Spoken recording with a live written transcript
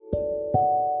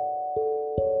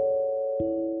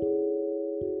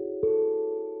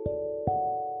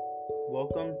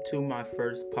to my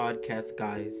first podcast,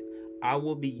 guys. I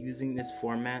will be using this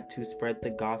format to spread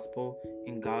the gospel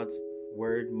and God's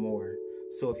word more.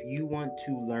 So if you want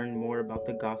to learn more about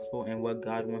the gospel and what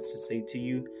God wants to say to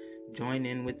you, join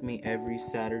in with me every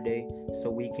Saturday so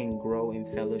we can grow in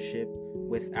fellowship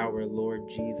with our Lord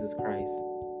Jesus Christ.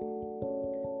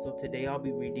 So today I'll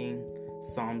be reading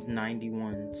Psalms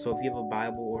 91. So if you have a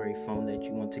Bible or a phone that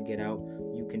you want to get out,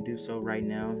 you can do so right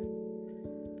now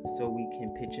so we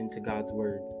can pitch into God's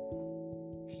word.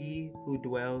 He who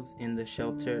dwells in the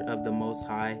shelter of the Most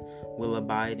High will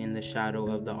abide in the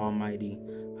shadow of the Almighty.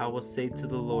 I will say to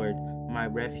the Lord, my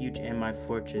refuge and my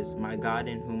fortress, my God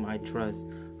in whom I trust,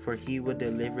 for he will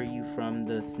deliver you from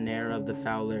the snare of the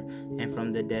fowler and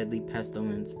from the deadly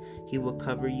pestilence. He will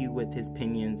cover you with his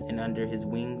pinions, and under his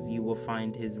wings you will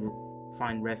find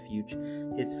refuge.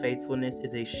 His faithfulness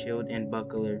is a shield and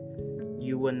buckler.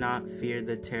 You will not fear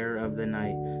the terror of the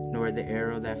night, nor the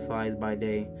arrow that flies by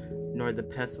day, nor the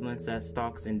pestilence that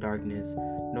stalks in darkness,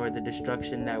 nor the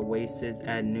destruction that wastes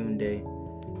at noonday.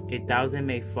 1,000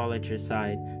 may fall at your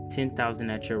side, 10,000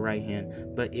 at your right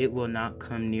hand, but it will not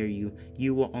come near you.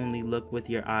 You will only look with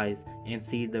your eyes and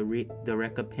see the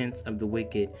recompense of the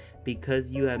wicked,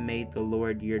 because you have made the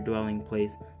Lord your dwelling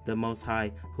place, the Most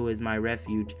High, who is my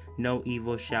refuge. No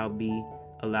evil shall be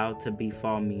allowed to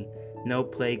befall me. No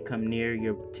plague come near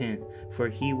your tent, for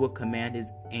he will command his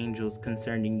angels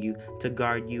concerning you to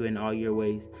guard you in all your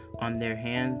ways. On their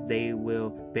hands they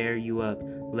will bear you up,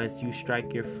 lest you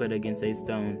strike your foot against a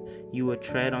stone. You will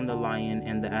tread on the lion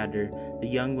and the adder, the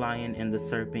young lion and the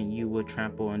serpent you will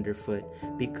trample underfoot.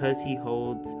 Because he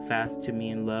holds fast to me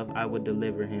in love, I will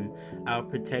deliver him. I will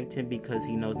protect him because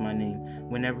he knows my name.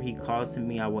 Whenever he calls to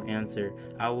me, I will answer.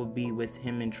 I will be with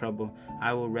him in trouble.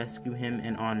 I will rescue him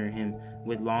and honor him.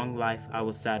 With long life I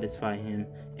will satisfy him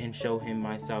and show him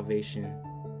my salvation.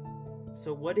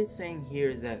 So what it's saying here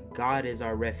is that God is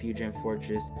our refuge and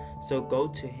fortress. So go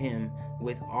to him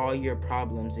with all your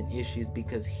problems and issues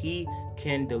because he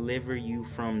can deliver you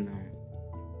from them.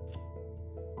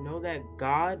 Know that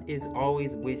God is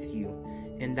always with you,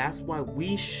 and that's why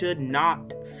we should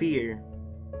not fear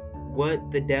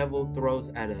what the devil throws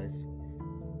at us.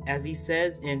 As he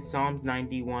says in Psalms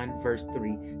 91 verse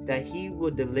 3, that he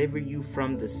will deliver you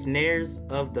from the snares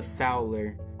of the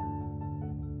fowler.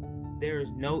 There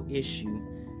is no issue,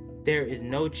 there is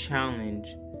no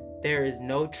challenge, there is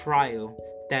no trial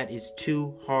that is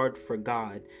too hard for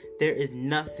God. There is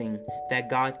nothing that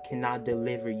God cannot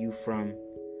deliver you from.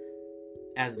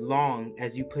 As long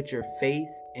as you put your faith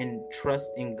and trust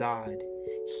in God,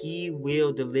 he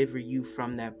will deliver you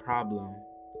from that problem.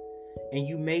 And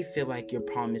you may feel like your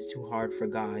problem is too hard for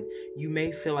God. You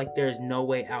may feel like there's no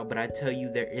way out, but I tell you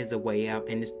there is a way out,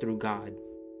 and it's through God.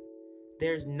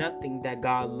 There's nothing that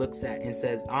God looks at and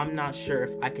says, I'm not sure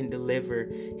if I can deliver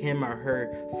him or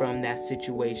her from that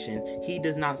situation. He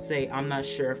does not say, I'm not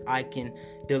sure if I can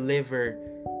deliver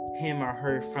him or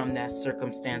her from that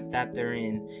circumstance that they're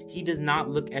in. He does not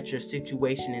look at your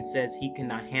situation and says he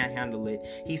cannot handle it.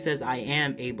 He says, I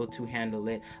am able to handle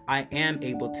it. I am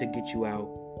able to get you out.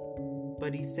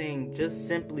 But he's saying, just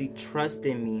simply trust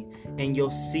in me and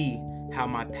you'll see how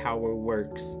my power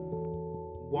works.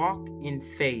 Walk in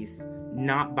faith,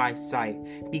 not by sight.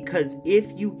 Because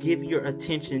if you give your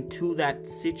attention to that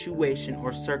situation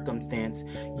or circumstance,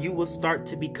 you will start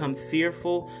to become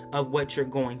fearful of what you're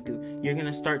going through. You're going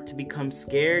to start to become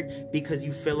scared because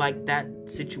you feel like that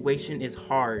situation is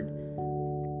hard.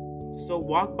 So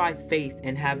walk by faith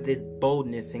and have this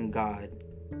boldness in God.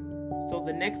 So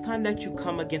the next time that you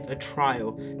come against a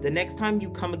trial, the next time you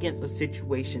come against a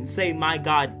situation, say, my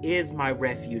God is my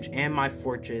refuge and my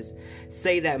fortress.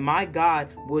 Say that my God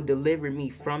will deliver me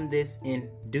from this in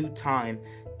due time.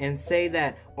 And say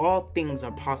that all things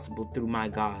are possible through my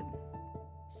God.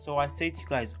 So I say to you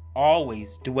guys,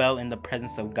 always dwell in the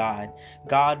presence of God.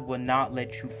 God will not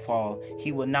let you fall.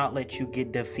 He will not let you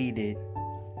get defeated.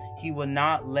 He will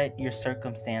not let your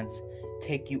circumstance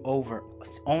take you over,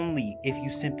 only if you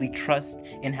simply trust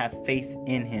and have faith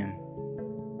in him.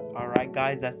 Alright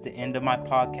guys, that's the end of my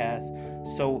podcast.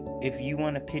 So if you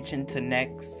want to pitch into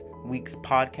next week's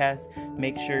podcast,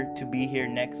 make sure to be here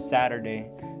next Saturday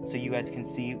so you guys can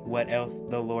see what else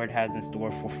the Lord has in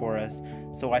store for us.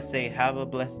 So I say have a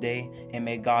blessed day and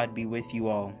may God be with you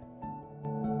all.